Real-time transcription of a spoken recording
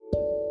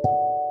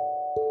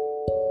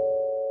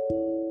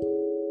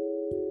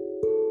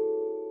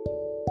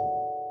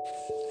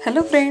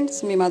Hello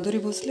friends, मी माधुरी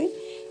भोसले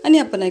आणि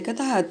आपण ऐकत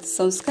आहात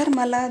संस्कार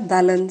माला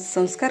दालन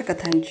संस्कार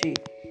कथांची.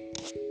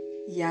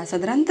 या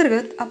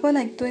सदरांतर्गत आपण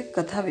ऐकतोय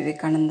कथा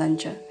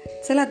विवेकानंदांच्या.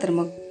 चला तर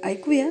मग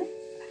ऐकूया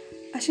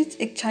अशीच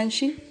एक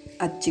छानशी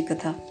आजची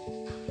कथा.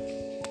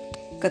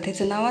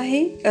 कथेचं नाव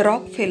आहे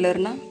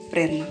रॉकफेलरना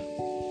प्रेरणा.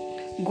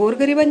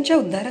 गोरगरिबांच्या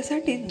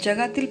उद्धारासाठी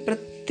जगातील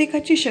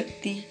प्रत्येकाची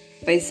शक्ती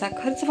पैसा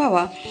खर्च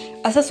व्हावा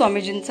असा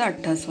स्वामीजींचा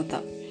अट्टास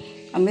होता.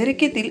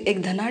 अमेरिकेतील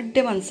एक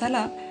धनाढ्य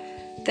माणसाला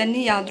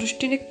त्यांनी या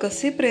दृष्टीने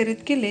कसे प्रेरित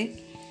केले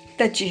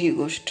त्याची ही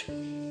गोष्ट.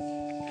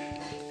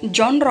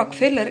 जॉन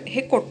रॉकफेलर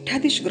हे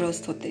कोट्याधीश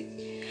गृहस्थ होते.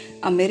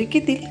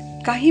 अमेरिकेतील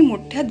काही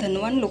मोठ्या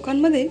धनवान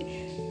लोकांमध्ये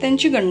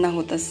त्यांची गणना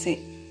होत असे.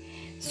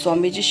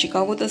 स्वामीजी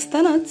शिकागोत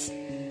असतानाच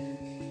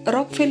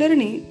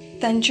रॉकफेलरनी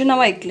त्यांचे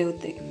नाव ऐकले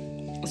होते.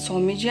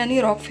 स्वामीजी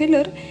आणि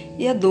रॉकफेलर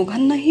या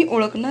दोघांनाही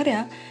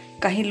ओळखणाऱ्या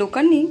काही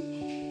लोकांनी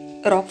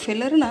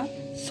रॉकफेलरना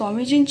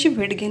स्वामीजींची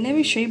भेट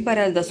घेण्याविषयी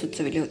बऱ्याचदा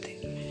सुचविले होते,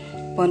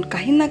 पण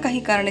काही ना काही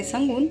कारणे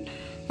सांगून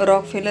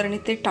रॉकफेलरने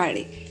ते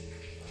टाळले.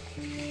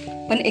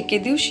 पण एके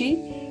दिवशी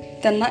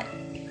त्यांना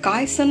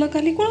काय सनक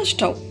आली कोणास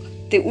ठाऊक,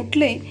 ते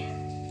उठले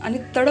आणि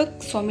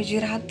तडक स्वामीजी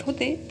राहत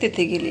होते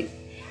तेथे गेले.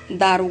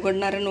 दार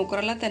उघडणाऱ्या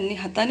नोकराला त्यांनी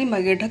हाताने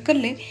मागे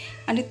ढकलले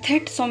आणि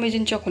थेट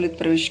स्वामीजींच्या खोलीत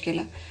प्रवेश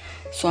केला.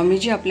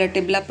 स्वामीजी आपल्या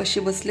टेबलापाशी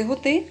बसले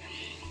होते.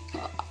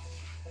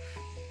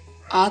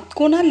 आत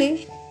कोण आले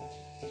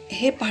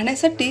हे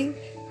पाहण्यासाठी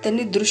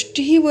त्यांनी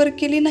दृष्टीही वर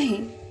केली नाही.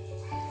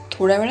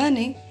 थोड्या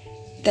वेळाने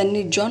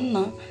त्यांनी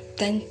जॉनना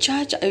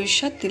त्यांच्याच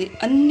आयुष्यातील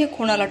अन्य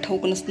कोणाला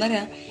ठाऊक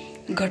नसणाऱ्या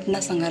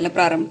घटना सांगायला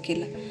प्रारंभ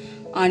केला.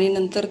 आणि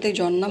नंतर ते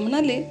जॉनना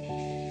म्हणाले,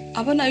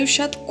 आपण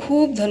आयुष्यात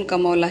खूप धन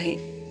कमावलं आहे,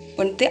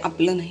 पण ते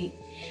आपलं नाही.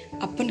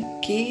 आपण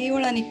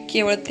केवळ आणि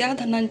केवळ त्या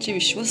धनांचे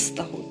विश्वस्त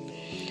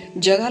आहोत.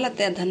 जगाला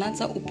त्या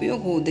धनाचा उपयोग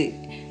होऊ दे,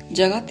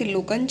 जगातील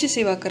लोकांची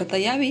सेवा करता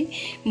यावी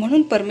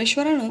म्हणून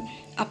परमेश्वरानं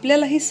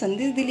आपल्याला ही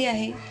संधी दिली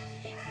आहे.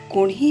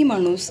 कोणीही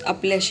माणूस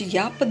आपल्याशी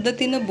या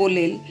पद्धतीनं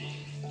बोलेल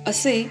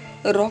असे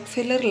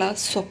रॉकफेलरला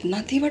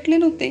स्वप्नातही वाटले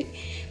नव्हते.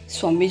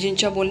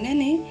 स्वामीजींच्या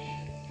बोलण्याने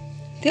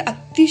ते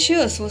अतिशय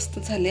अस्वस्थ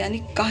झाले आणि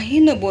काही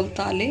न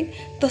बोलता आले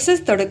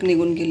तसेच तडक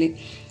निघून गेले.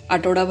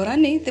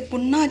 आठवडाभराने ते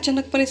पुन्हा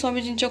अचानकपणे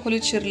स्वामीजींच्या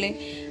खोलीत शिरले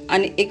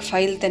आणि एक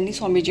फाईल त्यांनी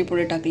स्वामीजी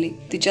पुढे टाकली.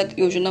 तिच्यात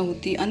योजना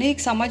होती अनेक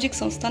सामाजिक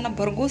संस्थांना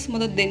भरघोस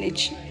मदत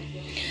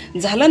देण्याची.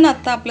 झालं ना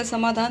आता आपलं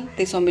समाधान,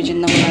 ते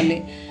स्वामीजींना म्हणाले.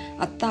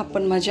 आत्ता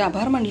आपण माझे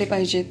आभार मानले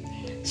पाहिजेत.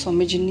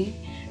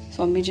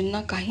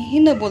 स्वामीजींना काहीही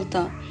न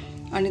बोलता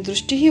आणि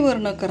दृष्टीही वर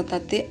न करता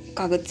ते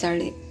कागद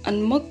चाळले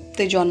आणि मग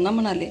ते जॉनना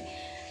म्हणाले,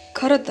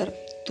 खरं तर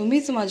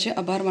तुम्हीच माझे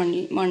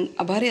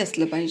आभारी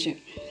असलं पाहिजे.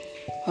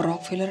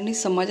 रॉकफेलरनी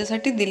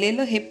समाजासाठी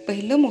दिलेलं हे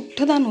पहिलं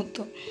मोठं दान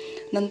होतं.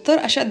 नंतर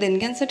अशा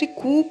देणग्यांसाठी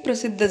खूप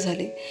प्रसिद्ध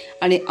झाले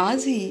आणि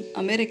आजही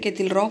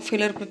अमेरिकेतील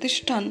रॉकफेलर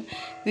प्रतिष्ठान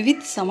विविध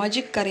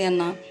सामाजिक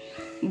कार्यांना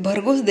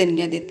भरघोस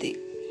देणग्या देते.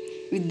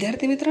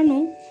 विद्यार्थी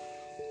मित्रांनो,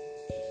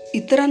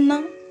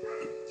 इतरांना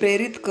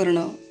प्रेरित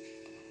करणं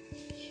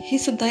ही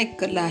सुद्धा एक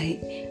कला आहे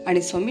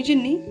आणि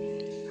स्वामीजींनी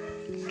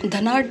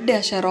धनाढ्य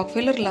अशा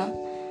रॉकफेलरला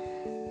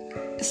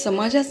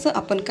समाजाचं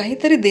आपण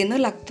काहीतरी देणं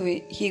लागतोय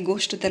ही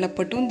गोष्ट त्याला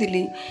पटवून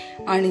दिली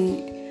आणि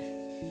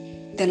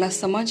त्याला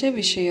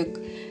समाजाविषयक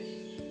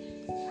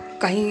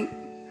काही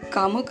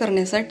कामं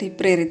करण्यासाठी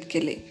प्रेरित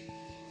केले.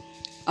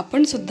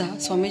 आपण सुद्धा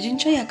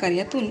स्वामीजींच्या या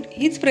कार्यातून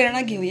हीच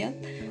प्रेरणा घेऊयात.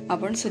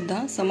 आपण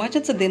सुद्धा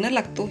समाजाचं देणं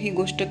लागतो ही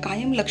गोष्ट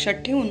कायम लक्षात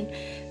ठेवून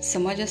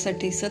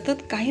समाजासाठी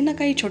सतत काही ना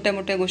काही छोट्या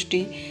मोठ्या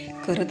गोष्टी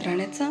करत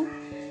राहण्याचा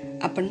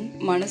आपण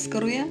मानस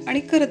करूया आणि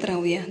करत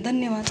राहूया.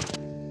 धन्यवाद.